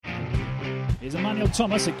Here's Emmanuel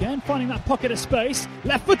Thomas again, finding that pocket of space.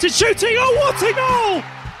 Left-footed shooting. Oh, what a goal!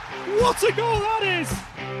 What a goal that is!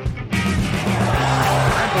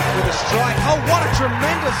 Lambert with a strike. Oh, what a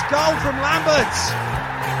tremendous goal from Lambert!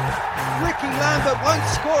 Ricky Lambert won't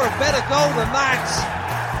score a better goal than that.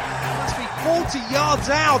 Must be 40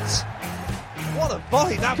 yards out. What a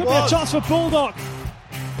volley that Could was. be a chance for Baldock.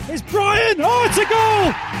 It's Brian. Oh, it's a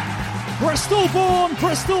goal! Bristol-born,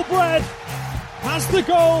 Bristol-bred has the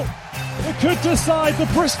goal. It could decide the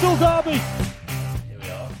Bristol derby. Here we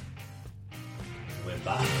are. We're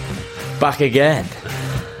back. Back again.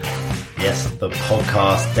 Yes, the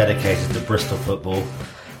podcast dedicated to Bristol football.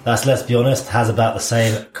 That's, let's be honest, has about the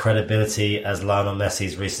same credibility as Lionel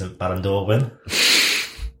Messi's recent Ballon d'Or win.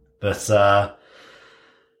 But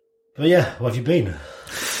yeah, what have you been?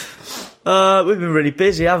 We've been really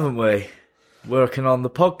busy, haven't we? Working on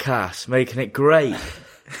the podcast, making it great.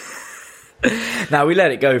 Now, we let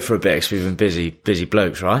it go for a bit because we've been busy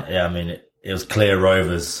blokes, right? Yeah, I mean, it was clear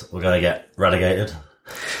Rovers were going to get relegated.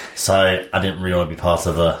 So I didn't really want to be part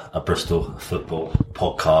of a Bristol football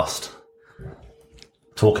podcast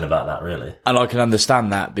talking about that, really. And I can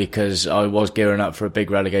understand that because I was gearing up for a big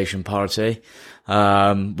relegation party,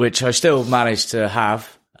 which I still managed to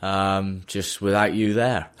have, just without you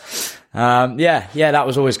there. Yeah, that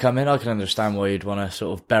was always coming. I can understand why you'd want to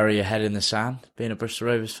sort of bury your head in the sand, being a Bristol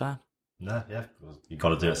Rovers fan. No, yeah, you've got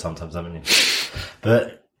to do it sometimes, haven't you?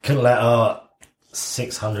 But couldn't let our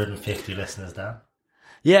 650 listeners down.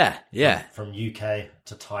 Yeah. From UK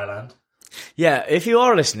to Thailand. Yeah, if you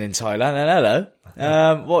are listening in Thailand, then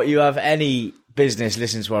hello. What you have any business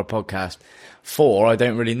listening to our podcast for, I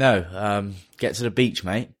don't really know. Get to the beach,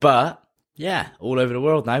 mate. But, yeah, all over the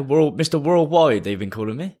world now. Mr. Worldwide, they've been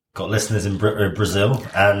calling me. Got listeners in Brazil,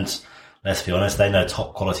 and let's be honest, they know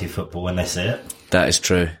top quality football when they see it. That is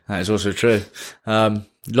true. That is also true.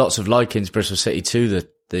 Lots of likings, Bristol City to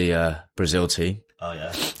the Brazil team. Oh,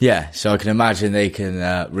 yeah? Yeah, so I can imagine they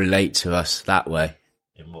can relate to us that way.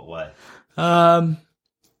 In what way?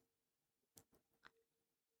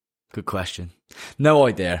 Good question. No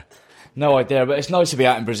idea, but it's nice to be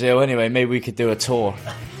out in Brazil anyway. Maybe we could do a tour.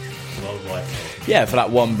 Worldwide. Yeah, for that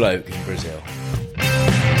one bloke in Brazil.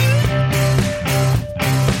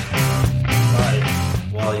 Right,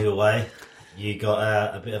 while you were away, you got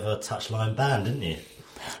a bit of a touchline ban, didn't you?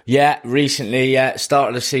 Yeah, recently, start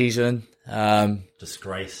of the season.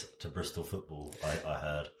 Disgrace to Bristol football, I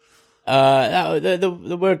heard.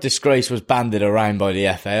 The word disgrace was bandied around by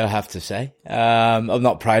the FA, I have to say. I'm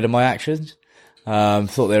not proud of my actions.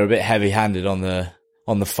 Thought they were a bit heavy-handed on the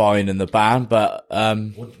fine and the ban, but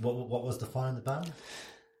what was the fine and the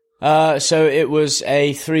ban? So it was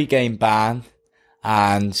a 3-game ban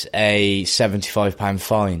and a £75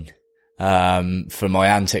 fine for my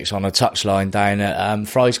antics on a touchline down at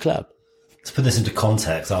Fry's Club. To put this into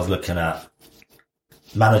context, I was looking at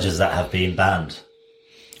managers that have been banned.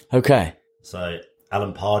 Okay. So,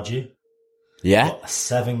 Alan Pardew got a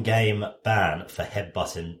 7-game ban for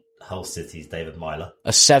headbutting Hull City's David Myler. A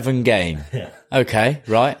 7-game? Yeah. Okay,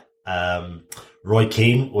 right. Roy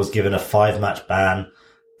Keane was given a 5-match ban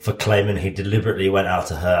for claiming he deliberately went out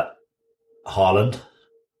to hurt Haaland.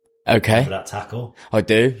 Okay. For that tackle. I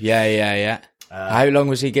do, yeah. How long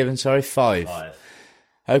was he given, sorry? 5? 5.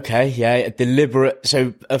 Okay, yeah, deliberate,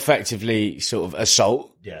 so effectively sort of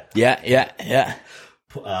assault. Yeah. Yeah.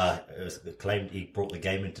 It was claimed he brought the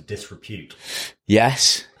game into disrepute.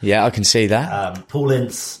 Yes, yeah, I can see that. Paul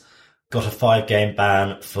Ince got a 5-game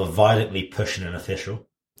ban for violently pushing an official.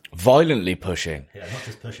 Violently pushing? Yeah, not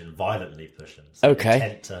just pushing, violently pushing. So okay.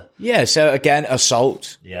 Intent to... Yeah, so again,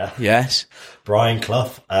 assault. Yeah. Yes. Brian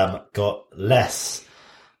Clough got less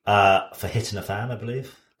for hitting a fan, I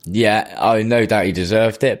believe. Yeah, I no doubt he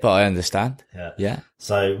deserved it, but I understand. Yeah.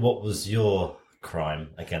 So what was your crime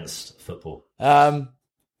against football? Well,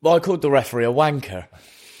 I called the referee a wanker.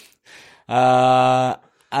 And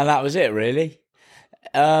that was it, really.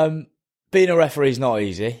 Being a referee is not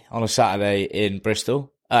easy on a Saturday in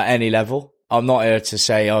Bristol at any level. I'm not here to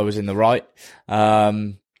say I was in the right,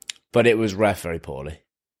 but it was ref very poorly.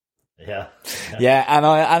 Yeah. Yeah,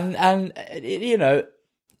 and you know,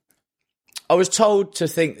 I was told to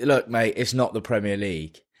think, look, mate, it's not the Premier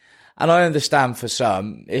League. And I understand for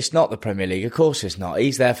some, it's not the Premier League. Of course it's not.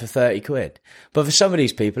 He's there for 30 quid. But for some of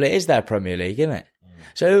these people, it is their Premier League, isn't it?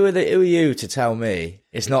 So who are you to tell me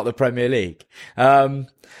it's not the Premier League? Yeah,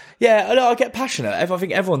 I get passionate. I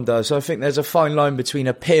think everyone does. I think there's a fine line between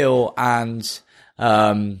appeal and,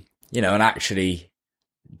 you know, an actually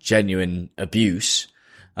genuine abuse.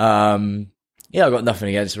 Yeah, I've got nothing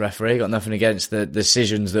against the referee. I've got nothing against the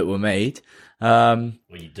decisions that were made. Well,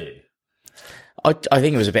 you do. I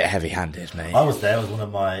think it was a bit heavy-handed, mate. I was there. It was one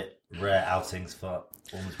of my rare outings for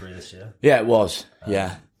Ormsbury this year. Yeah, it was.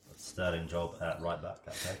 Yeah. Sterling job at right back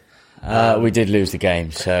that day. We did lose the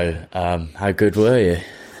game, so how good were you?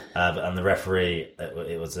 And the referee,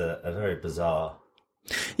 it was a very bizarre.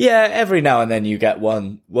 Yeah, every now and then you get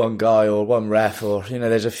one guy or one ref, or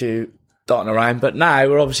there's a few dotting around. But now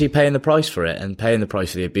we're obviously paying the price for it and paying the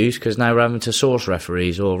price for the abuse, because now we're having to source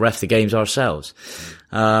referees or ref the games ourselves.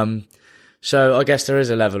 So I guess there is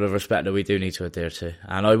a level of respect that we do need to adhere to.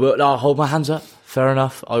 And I'll hold my hands up. Fair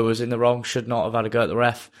enough. I was in the wrong. Should not have had a go at the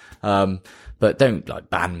ref. But don't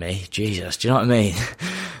ban me. Jesus. Do you know what I mean?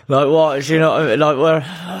 What? Do you know what I mean?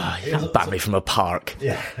 You can't ban me from a park.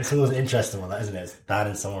 Yeah. It's always an interesting one, that, isn't it? It's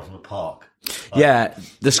banning someone from a park. Yeah.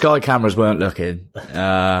 The Sky cameras weren't looking. But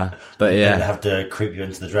yeah. They have to creep you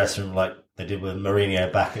into the dressing room like they did with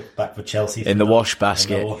Mourinho back for Chelsea. In the wash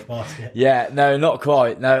basket. Yeah, no, not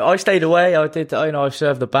quite. No, I stayed away. I did, I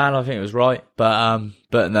served the ban. I think it was right. But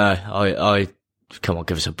no, I come on,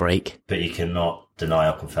 give us a break. But you cannot deny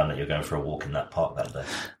or confirm that you're going for a walk in that park that day.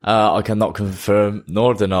 I cannot confirm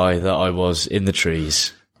nor deny that I was in the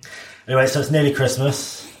trees. Anyway, so it's nearly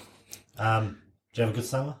Christmas. Do you have a good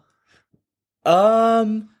summer?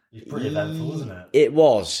 It's pretty eventful, wasn't it? It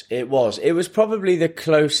was. It was probably the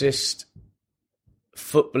closest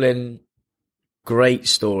footballing great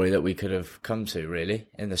story that we could have come to, really,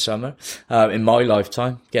 in the summer. In my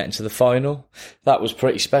lifetime, getting to the final. That was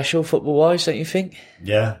pretty special, football-wise, don't you think?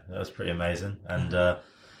 Yeah, that was pretty amazing. And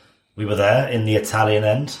we were there in the Italian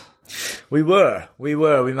end. We were. We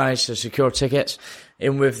managed to secure tickets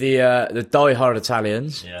in with the die-hard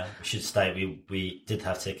Italians. Yeah, we should state we did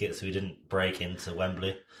have tickets. We didn't break into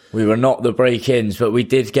Wembley. We were not the break-ins, but we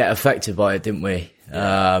did get affected by it, didn't we?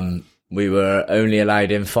 Yeah. We were only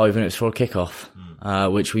allowed in 5 minutes before kickoff,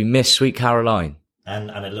 which we missed Sweet Caroline. And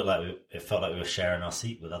it looked like it felt like we were sharing our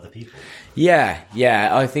seat with other people. Yeah.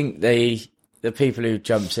 I think the people who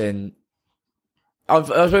jumped in.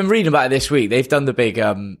 I've been reading about it this week. They've done the big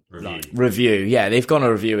review. Yeah, they've gone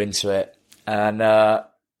a review into it, and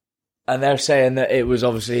they're saying that it was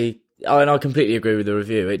obviously. Oh, and I completely agree with the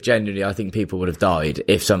review. It genuinely, I think people would have died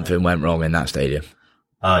if something went wrong in that stadium.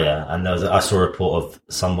 Oh yeah, and I saw a report of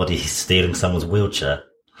somebody stealing someone's wheelchair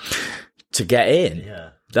to get in. Yeah,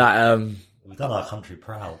 that we've done our country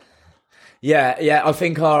proud. Yeah. I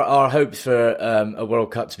think our hopes for a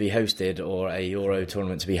World Cup to be hosted or a Euro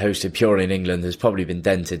tournament to be hosted purely in England has probably been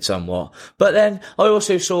dented somewhat. But then I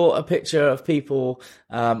also saw a picture of people,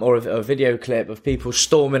 or a video clip of people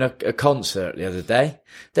storming a concert the other day.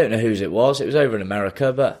 Don't know whose it was. It was over in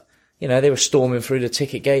America, but they were storming through the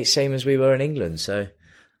ticket gate, same as we were in England. So.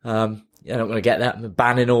 You're not going to get that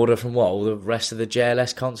banning order from all the rest of the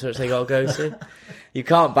JLS concerts they got to go to. You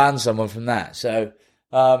can't ban someone from that. So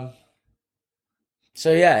yeah,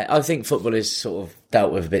 I think football is sort of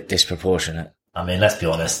dealt with a bit disproportionate. I mean, let's be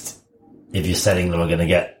honest. If you said England were going to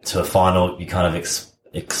get to a final, you kind of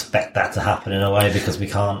expect that to happen in a way, because we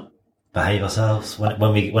can't behave ourselves when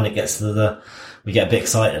it gets to we get a bit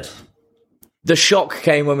excited. The shock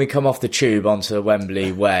came when we come off the tube onto the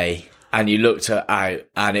Wembley Way. And you looked out,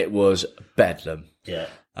 and it was bedlam. Yeah.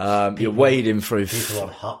 You're wading through. People on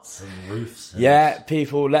huts and roofs. Yeah,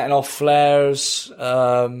 people letting off flares.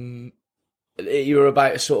 You were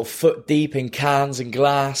about sort of foot deep in cans and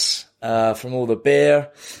glass from all the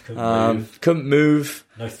beer. Couldn't move.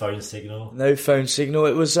 No phone signal.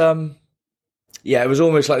 It was, it was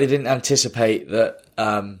almost like they didn't anticipate that,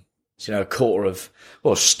 a quarter of,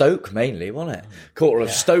 Stoke mainly, wasn't it? Quarter of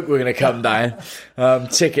Stoke were going to come down,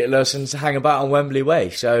 ticketless and hang about on Wembley Way.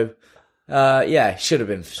 So, should have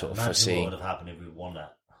been sort of foreseen. What would have happened if we won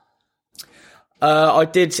that? I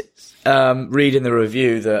did read in the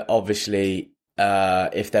review that obviously,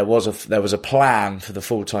 if there was a plan for the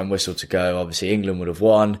full-time whistle to go, obviously England would have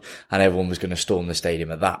won and everyone was going to storm the stadium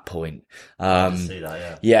at that point. I can see that,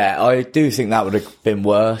 yeah. Yeah, I do think that would have been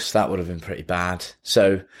worse. That would have been pretty bad.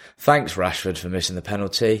 So thanks, Rashford, for missing the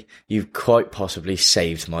penalty. You quite possibly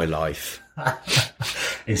saved my life.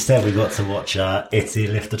 Instead, we got to watch Italy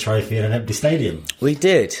lift the trophy in an empty stadium. We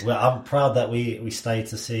did. Well, I'm proud that we stayed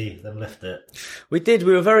to see them lift it. We did.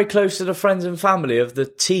 We were very close to the friends and family of the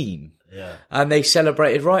team. Yeah. And they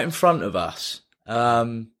celebrated right in front of us.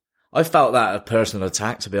 I felt that a personal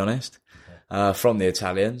attack, to be honest, from the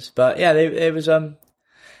Italians. But yeah,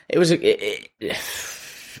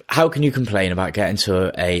 how can you complain about getting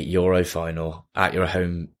to a Euro final at your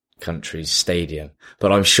home country's stadium?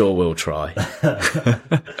 But I'm sure we'll try.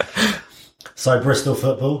 So Bristol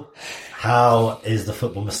football, how is the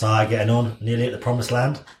football messiah getting on? Nearly at the promised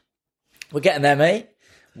land? We're getting there, mate.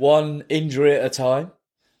 One injury at a time.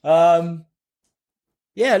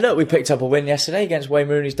 Yeah, look, we picked up a win yesterday against Wayne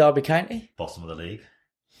Rooney's Derby County. Bottom of the league.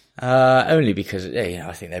 Only because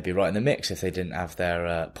I think they'd be right in the mix if they didn't have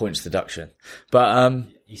their points deduction. But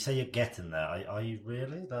you say you're getting there. Are you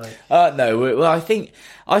really? No. Well, I think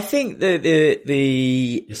the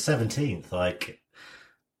you're 17th. Like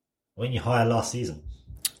when you higher last season.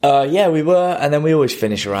 Yeah, we were, and then we always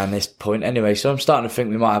finish around this point anyway. So I'm starting to think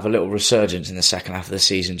we might have a little resurgence in the second half of the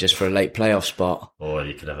season just for a late playoff spot. Or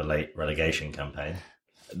you could have a late relegation campaign.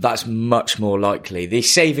 That's much more likely. The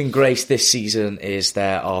saving grace this season is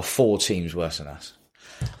there are 4 teams worse than us.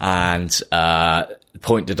 And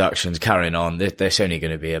point deductions carrying on, there's only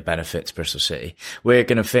going to be a benefit to Bristol City. We're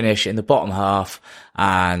going to finish in the bottom half,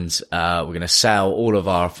 and we're going to sell all of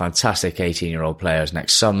our fantastic 18-year-old players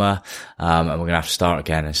next summer, and we're going to have to start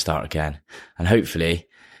again, and hopefully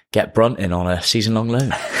get Brunton on a season-long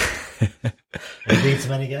loan. Have you been to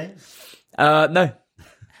many games?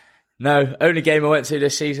 No, only game I went to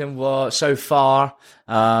this season was so far,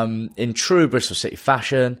 in true Bristol City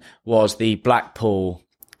fashion, was the Blackpool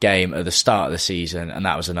game at the start of the season, and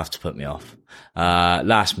that was enough to put me off.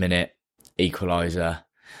 Last minute equaliser,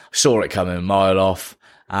 saw it coming a mile off,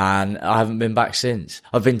 and I haven't been back since.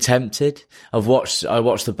 I've been tempted. I watched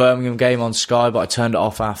the Birmingham game on Sky, but I turned it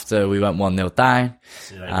off after we went 1-0 down.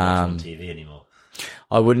 So you don't watch on TV anymore.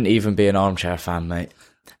 I wouldn't even be an armchair fan, mate.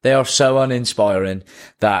 They are so uninspiring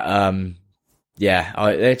that,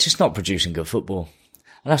 they're just not producing good football.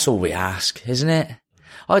 And that's all we ask, isn't it?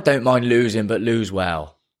 I don't mind losing, but lose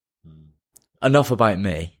well. Enough about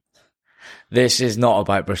me. This is not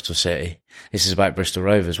about Bristol City. This is about Bristol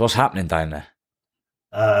Rovers. What's happening down there?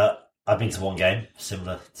 I've been to one game,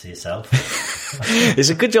 similar to yourself. It's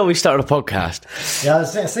a good job we started a podcast. Yeah, I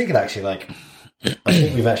was thinking actually, I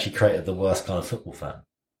think we've actually created the worst kind of football fan.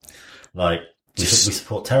 We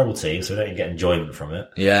support terrible teams, so we don't even get enjoyment from it.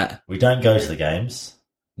 Yeah. We don't go to the games.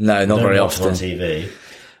 No, not very often. On TV.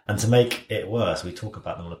 And to make it worse, we talk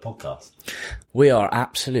about them on a podcast. We are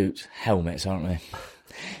absolute helmets, aren't we?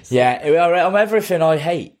 Yeah, we are on everything I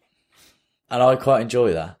hate. And I quite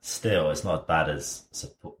enjoy that. Still, it's not as bad as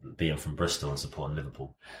being from Bristol and supporting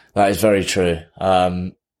Liverpool. That is very true.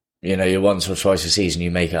 You're once or twice a season,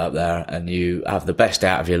 you make it up there and you have the best day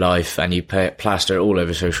out of your life and you plaster it all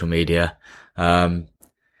over social media. I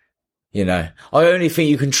only think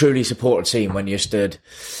you can truly support a team when you're stood,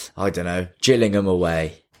 Gillingham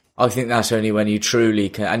away. I think that's only when you truly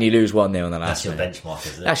can, and you lose 1-0 in the last minute. That's your benchmark,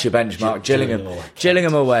 is it? That's your benchmark.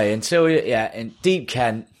 Gillingham away until in deep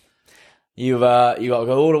Kent, you've got to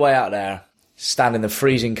go all the way out there, stand in the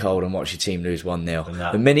freezing cold and watch your team lose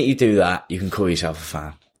 1-0. The minute you do that, you can call yourself a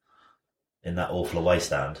fan. In that awful away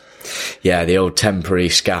stand. Yeah, the old temporary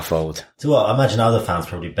scaffold. So I imagine other fans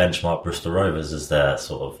probably benchmark Bristol Rovers as their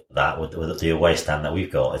sort of that with the away stand that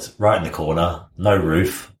we've got. It's right in the corner, no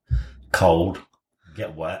roof, cold,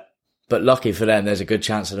 get wet. But lucky for them, there's a good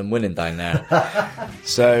chance of them winning down there.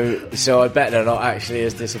 So I bet they're not actually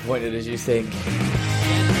as disappointed as you think.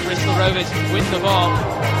 Bristol Rovers win the ball.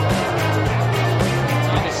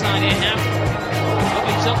 Either side in now.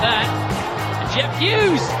 Opens up there. And Jeff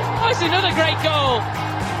Hughes. That's another great goal.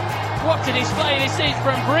 What a display this is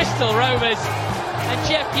from Bristol Rovers. And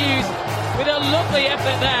Jeff Hughes with a lovely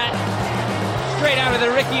effort there. Straight out of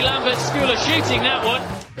the Ricky Lambert School of Shooting, that one.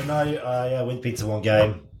 But no, we've been to one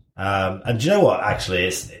game. And do you know what? Actually,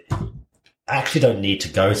 I actually don't need to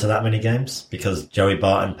go to that many games because Joey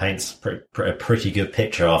Barton paints a pretty good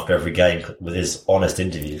picture after every game with his honest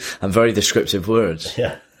interviews. And very descriptive words.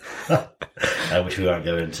 Yeah. Which we won't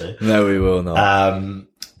go into. No, we will not.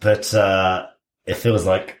 But it feels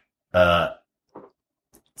like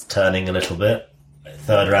it's turning a little bit.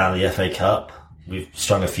 Third round of the FA Cup. We've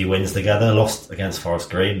strung a few wins together, lost against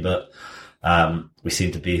Forest Green, but we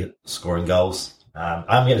seem to be scoring goals.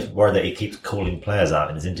 I'm getting worried that he keeps calling players out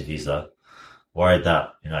in his interviews, though. Worried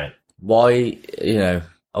that, Why,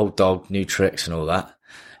 old dog, new tricks and all that.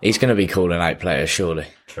 He's going to be calling out players, surely.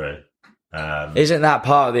 True. Isn't that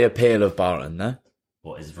part of the appeal of Barton, though?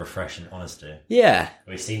 What is refreshing honesty? Yeah.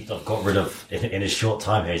 He seems to have got rid of, in his short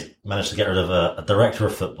time here, he's managed to get rid of a director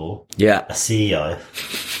of football. Yeah. A CEO.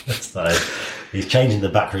 So he's changing the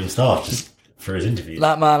backroom staff just for his interviews.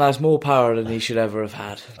 That man has more power than he should ever have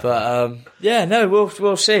had. But,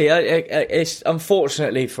 we'll see. It's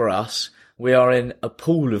unfortunately for us, we are in a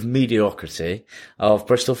pool of mediocrity of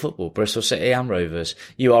Bristol football, Bristol City and Rovers.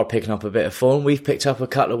 You are picking up a bit of form. We've picked up a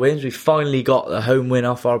couple of wins. We've finally got the home win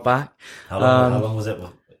off our back. How long was it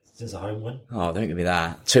since a home win? Oh, don't give me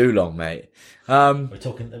that. Too long, mate. We're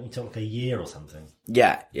talking like a year or something.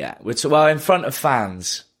 Yeah. Well, in front of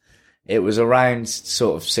fans, it was around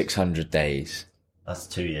sort of 600 days. That's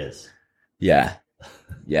 2 years. Yeah.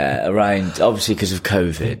 Yeah, around, obviously because of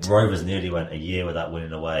COVID. Rovers nearly went a year without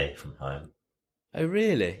winning away from home. Oh,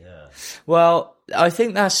 really? Yeah. Well, I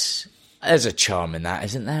think there's a charm in that,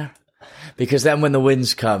 isn't there? Because then when the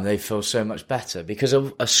wins come, they feel so much better. Because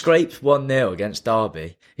a scraped 1-0 against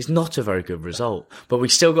Derby is not a very good result. But we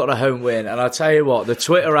still got a home win. And I'll tell you what, the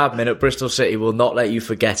Twitter admin at Bristol City will not let you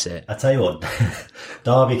forget it. I tell you what,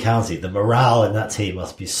 Derby County, the morale in that team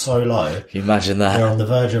must be so low. Can you imagine that? They're on the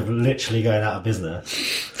verge of literally going out of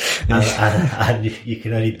business. and you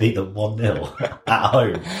can only beat them 1-0 at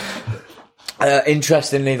home.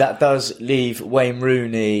 Interestingly, that does leave Wayne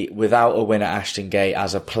Rooney without a win at Ashton Gate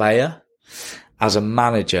as a player, as a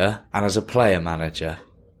manager, and as a player manager.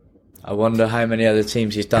 I wonder how many other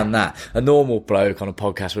teams he's done that. A normal bloke on a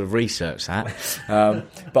podcast would have researched that.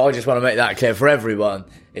 But I just want to make that clear for everyone,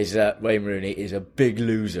 is that Wayne Rooney is a big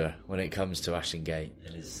loser when it comes to Ashton Gate.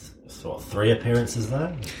 It is sort of 3 appearances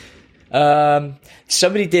there.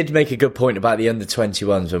 Somebody did make a good point about the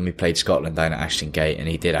under-21s when we played Scotland down at Ashton Gate, and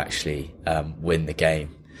he did actually win the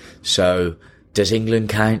game. So, does England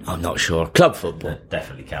count? I'm not sure. Club football. That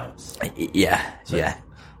definitely counts. Yeah.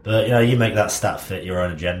 But, you make that stat fit your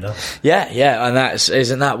own agenda. Yeah, and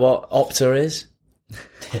isn't that what Opta is?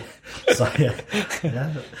 So,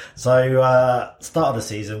 start of the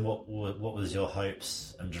season, what was your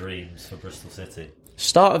hopes and dreams for Bristol City?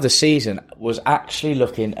 Start of the season was actually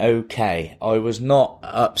looking okay. I was not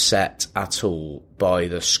upset at all by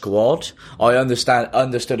the squad. I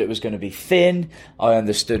understood it was going to be thin. I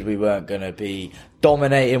understood we weren't going to be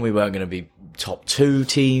dominating. We weren't going to be top 2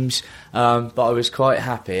 teams. But I was quite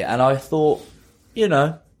happy. And I thought,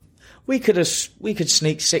 we could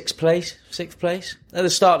sneak sixth place at the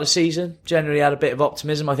start of the season. Generally had a bit of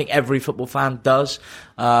optimism. I think every football fan does.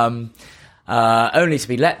 Only to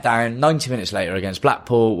be let down 90 minutes later against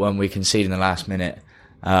Blackpool when we conceded in the last minute.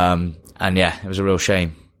 And yeah, it was a real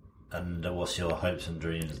shame. And what's your hopes and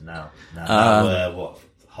dreams now? Now we're,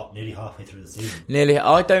 nearly halfway through the season?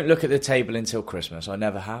 I don't look at the table until Christmas. I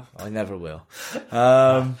never have. I never will.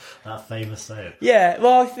 That famous saying. Yeah,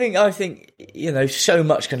 well, I think so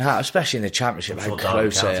much can happen, especially in the Championship. I'm sure how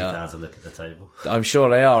close they are. To look at the table. I'm sure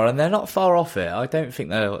they are, and they're not far off it. I don't think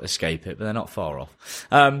they'll escape it, but they're not far off.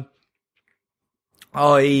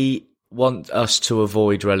 I want us to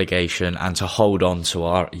avoid relegation and to hold on to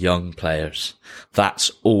our young players.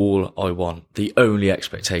 That's all I want. The only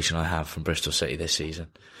expectation I have from Bristol City this season.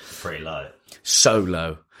 Pretty low. So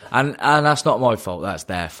low. And that's not my fault, that's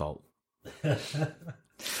their fault.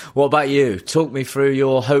 What about you? Talk me through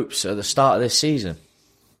your hopes at the start of this season.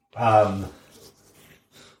 So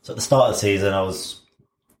at the start of the season, I was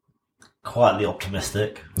quietly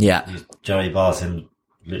optimistic. Yeah. Joey Barton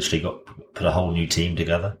literally put a whole new team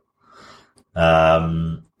together.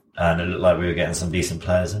 And it looked like we were getting some decent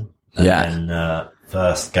players in. And then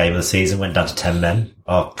first game of the season went down to 10 men.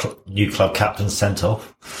 Our new club captain sent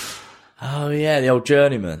off. Oh yeah, the old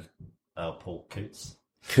journeyman. Paul Coots.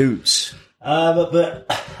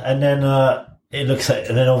 And then it looks like,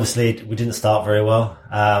 and then obviously we didn't start very well.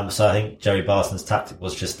 So I think Joey Barson's tactic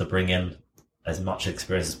was just to bring in as much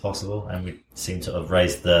experience as possible, and we seem to have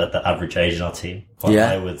raised the average age in our team quite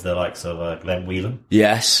high with the likes of Glenn Whelan.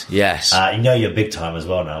 Yes. You're big time as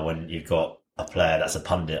well now when you've got a player that's a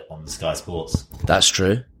pundit on Sky Sports. That's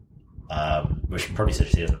true. Which probably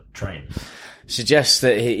suggests he doesn't train. Suggests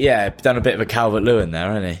that he, done a bit of a Calvert-Lewin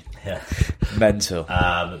there, hasn't he? Yeah. Mental.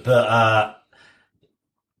 I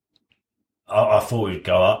thought we'd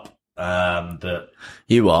go up, but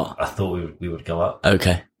you what? I thought we would go up.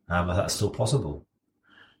 Okay. But that's still possible.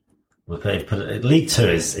 League Two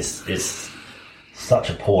is such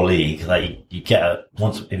a poor league that if you get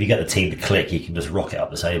the team to click, you can just rocket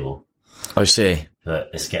up the table. I see.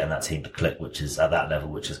 But it's getting that team to click, which is at that level,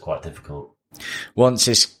 which is quite difficult. Once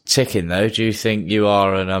it's ticking, though, do you think you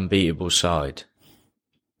are an unbeatable side?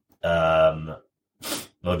 Well,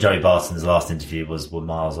 Joey Barton's last interview were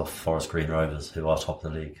miles off Forest Green Rovers, who are top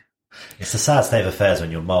of the league. It's a sad state of affairs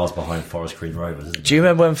when you're miles behind Forest Green Rovers, isn't it? Do you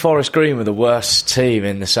remember when Forest Green were the worst team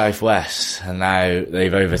in the Southwest, and now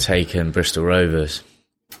they've overtaken Bristol Rovers?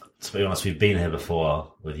 To be honest, we've been here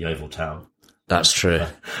before with Yeovil Town. That's true.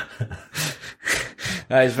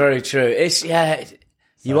 That is very true.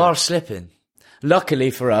 You are slipping. Luckily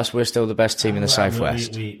for us, we're still the best team in the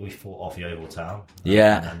Southwest. We fought off Yeovil Town.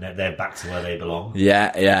 Yeah. And they're back to where they belong.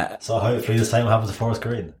 Yeah. So hopefully the same will happen to Forest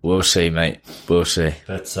Green. We'll see, mate. We'll see.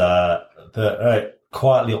 But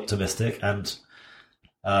quietly optimistic, and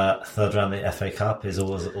third round of the FA Cup is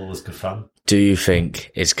always good fun. Do you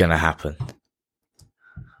think it's going to happen?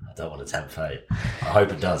 I don't want to tempt fate. I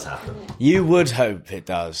hope it does happen. You would hope it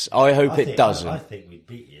does. I hope it doesn't. I think we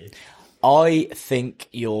beat you. I think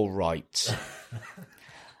you're right.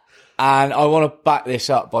 And I want to back this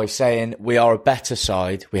up by saying we are a better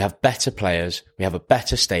side. We have better players. We have a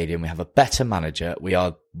better stadium. We have a better manager. We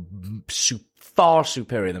are far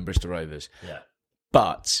superior than Bristol Rovers. Yeah.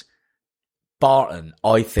 But Barton,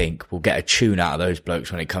 I think, will get a tune out of those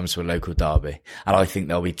blokes when it comes to a local derby. And I think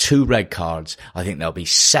there'll be 2 red cards. I think there'll be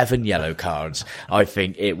 7 yellow cards. I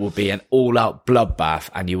think it will be an all-out bloodbath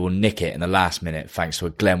and you will nick it in the last minute thanks to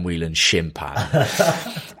a Glenn Whelan shin pad.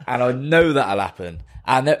 And I know that'll happen.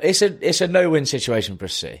 And it's a no-win situation for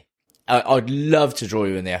Bristol City. I'd love to draw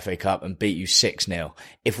you in the FA Cup and beat you 6-0.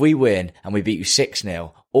 If we win and we beat you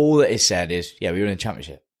 6-0, all that is said is, yeah, we were in the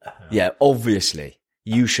Championship. Yeah, obviously,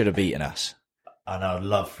 you should have beaten us. And I would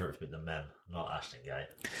love for it to be the men, not Ashton Gate.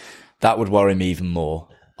 That would worry me even more.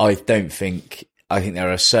 I think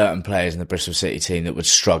there are certain players in the Bristol City team that would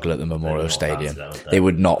struggle at the Memorial Stadium. They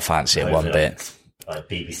would not fancy it one bit. Like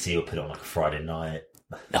BBC will put it on like a Friday night.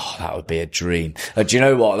 Oh, that would be a dream. Do you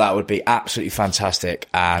know what? That would be absolutely fantastic.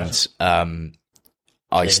 And They'd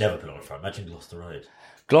never put it on a Friday. Imagine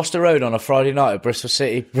Gloucester Road on a Friday night at Bristol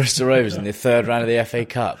City, Bristol Rovers in the 3rd round of the FA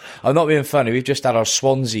Cup. I'm not being funny. We've just had our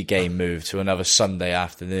Swansea game moved to another Sunday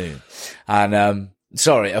afternoon. And,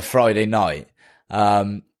 a Friday night.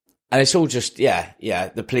 And it's all just,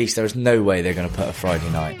 the police, there's no way they're going to put a Friday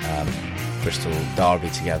night, Bristol derby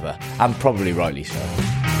together. And probably rightly so.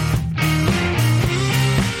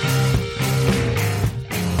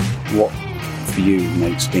 What for you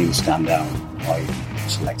makes Dean stand out by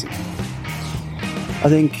selecting him? I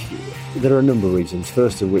think there are a number of reasons.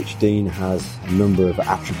 First of which, Dean has a number of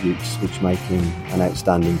attributes which make him an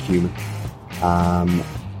outstanding human.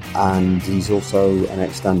 And he's also an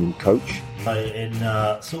outstanding coach. In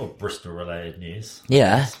sort of Bristol-related news,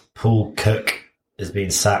 yeah, Paul Cook is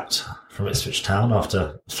being sacked from Ipswich Town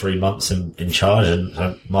after 3 months in charge,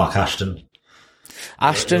 and Mark Ashton.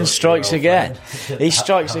 Ashton strikes again. He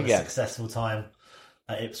strikes again. A successful time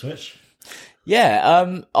at Ipswich.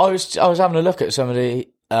 Yeah, I was having a look at some of the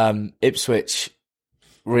Ipswich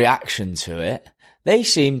reaction to it. They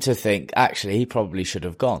seem to think actually he probably should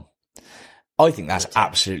have gone. I think that's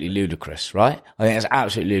absolutely ludicrous, right? I think that's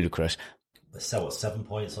absolutely ludicrous. They sell 7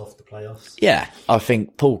 points off the playoffs. Yeah, I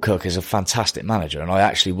think Paul Cook is a fantastic manager, and I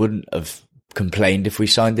actually wouldn't have complained if we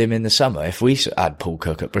signed him in the summer. If we had Paul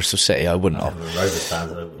Cook at Bristol City, I wouldn't have. The Rovers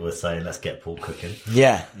fans were saying, let's get Paul Cook in.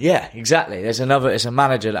 Yeah, exactly. It's a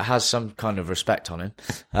manager that has some kind of respect on him.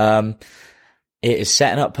 It is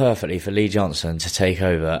setting up perfectly for Lee Johnson to take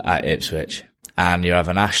over at Ipswich, and you have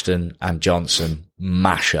an Ashton and Johnson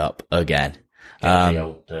mash up again.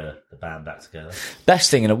 The band back together. Best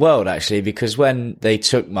thing in the world, actually, because when they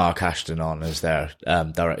took Mark Ashton on as their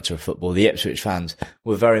director of football, the Ipswich fans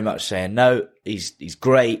were very much saying, no, he's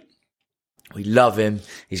great. We love him.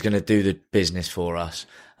 He's going to do the business for us.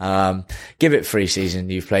 Give it 3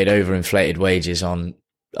 seasons. You've played overinflated wages on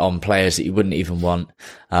players that you wouldn't even want,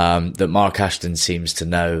 that Mark Ashton seems to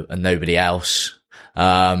know and nobody else.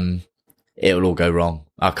 It'll all go wrong.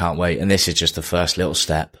 I can't wait. And this is just the first little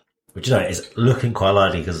step. Which, is looking quite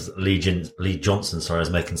likely because Lee Johnson, is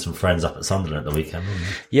making some friends up at Sunderland at the weekend.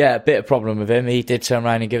 Yeah, a bit of problem with him. He did turn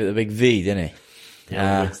around and give it the big V, didn't he?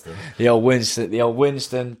 The old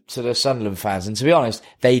Winston to the Sunderland fans. And to be honest,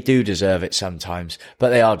 they do deserve it sometimes, but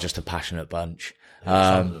they are just a passionate bunch.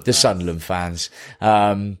 The Sunderland fans.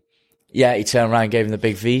 Yeah, he turned around and gave him the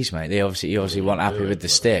big V's, mate. He obviously weren't happy with the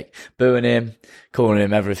stick. Booing him, calling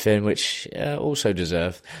him everything, which also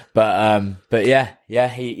deserved. But yeah,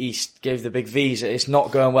 he gave the big V's. It's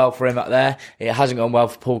not going well for him up there. It hasn't gone well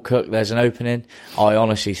for Paul Cook. There's an opening. I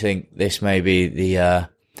honestly think this may be the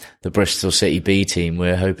Bristol City B team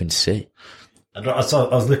we're hoping to see. I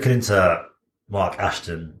was looking into Mark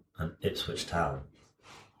Ashton and Ipswich Town.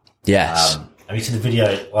 Yes. Have you seen the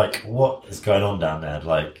video? Like, what is going on down there?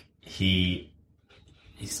 Like, did he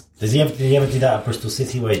ever do that at Bristol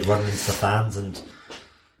City where he'd run into the fans and?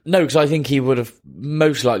 No, because I think he would have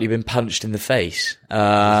most likely been punched in the face.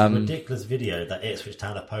 There's a ridiculous video that Ipswich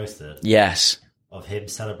Town have posted. Yes. Of him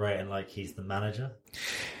celebrating like he's the manager.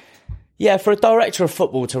 Yeah, for a director of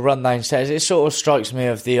football to run downstairs, it sort of strikes me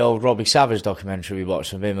of the old Robbie Savage documentary we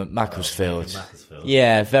watched of him at Macclesfield.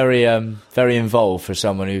 Yeah, very involved for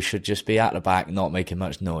someone who should just be at the back, not making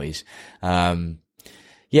much noise.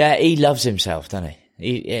 Yeah, he loves himself, doesn't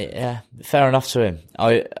he? Yeah, fair enough to him.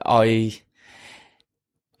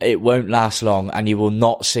 It won't last long, and you will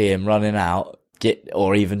not see him running out,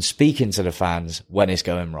 or even speaking to the fans when it's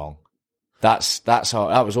going wrong. That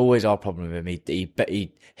was always our problem with him.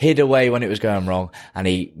 He hid away when it was going wrong, and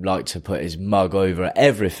he liked to put his mug over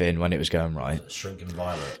everything when it was going right.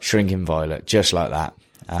 Shrinking violet, just like that.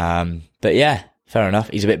 But yeah, fair enough.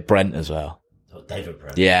 He's a bit Brent as well. Oh, David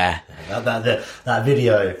Brent. Yeah. That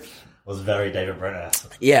video was very David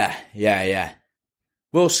Brent-esque. Yeah.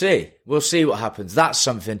 We'll see what happens. That's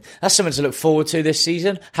something to look forward to this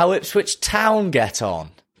season. How Ipswich Town get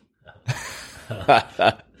on.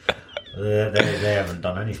 They haven't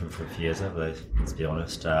done anything for a few years, have they? Let's be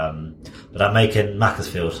honest. But I'm making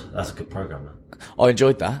Macclesfield. That's a good programme. I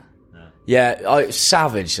enjoyed that. Yeah,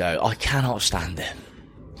 Savage though. I cannot stand him.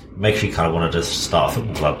 Makes you kind of want to just start a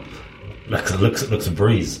football club. Looks a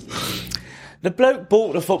breeze. The bloke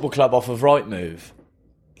bought the football club off of Rightmove.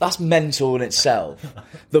 That's mental in itself.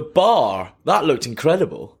 The bar, that looked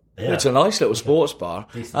incredible. Yeah. It's a nice little sports bar.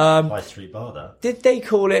 Decent High Street bar there. Did they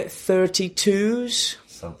call it 32s?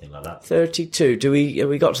 Something like that. 32. Have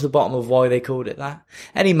we got to the bottom of why they called it that?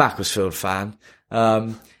 Any Macclesfield fan,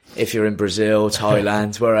 if you're in Brazil,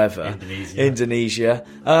 Thailand, wherever, Indonesia,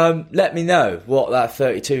 let me know what that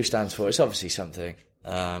 32 stands for. It's obviously something.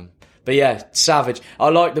 But yeah, Savage. I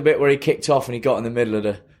like the bit where he kicked off and he got in the middle of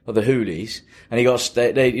the hoolies, and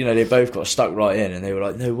they both got stuck right in, and they were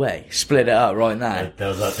like, "No way, split it up right now." There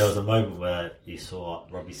was a moment where you saw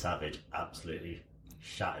Robbie Savage absolutely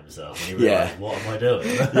shat himself, and he realised, "What am I doing?"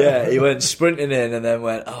 Yeah, he went sprinting in, and then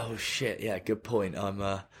went, "Oh shit, yeah, good point."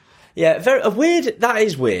 Very weird. That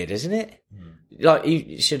is weird, isn't it? Like,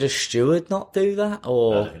 should a steward not do that,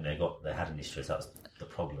 or? I don't think they had any stewards. That was the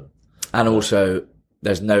problem. And also,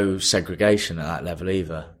 there's no segregation at that level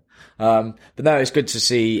either. But no, it's good to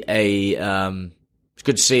see a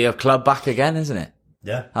club back again, isn't it?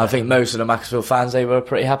 Yeah. I think most of the Macclesfield fans, they were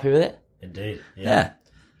pretty happy with it. Indeed. Yeah.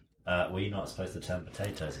 Were you not supposed to turn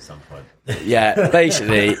potatoes at some point? Yeah,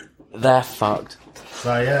 basically, they're fucked.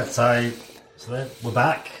 So we're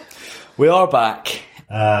back. We are back.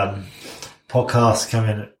 Podcasts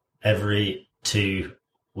coming every 2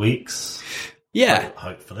 weeks. Yeah.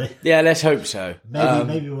 Hopefully. Yeah, let's hope so.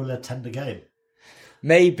 Maybe we'll attend a game.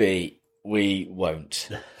 Maybe we won't.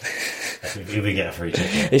 If we get a free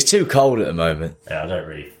ticket. It's too cold at the moment. Yeah, I don't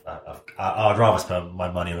really. I'd rather spend my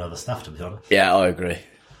money on other stuff, to be honest. Yeah, I agree.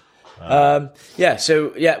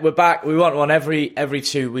 We're back. We want one every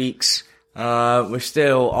 2 weeks. We're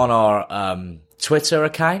still on our Twitter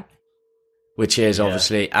account, which is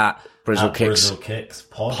obviously at Brizzle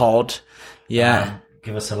Pod. Yeah.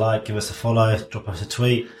 Give us a like, give us a follow, drop us a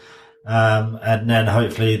tweet. And then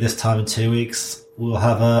hopefully this time in 2 weeks, we'll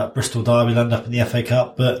have a Bristol Derby lined up in the FA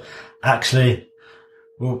Cup. But actually,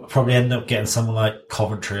 we'll probably end up getting someone like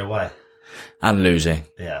Coventry away. And losing.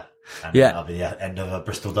 Yeah. That'll be the end of a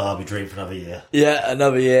Bristol Derby dream for another year. Yeah,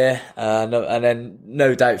 another year. And then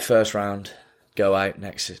no doubt first round go out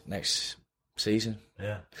next season.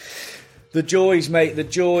 Yeah. The joys, mate, the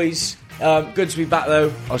joys. Good to be back,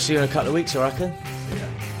 though. I'll see you in a couple of weeks, I reckon. Yeah.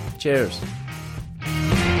 Cheers.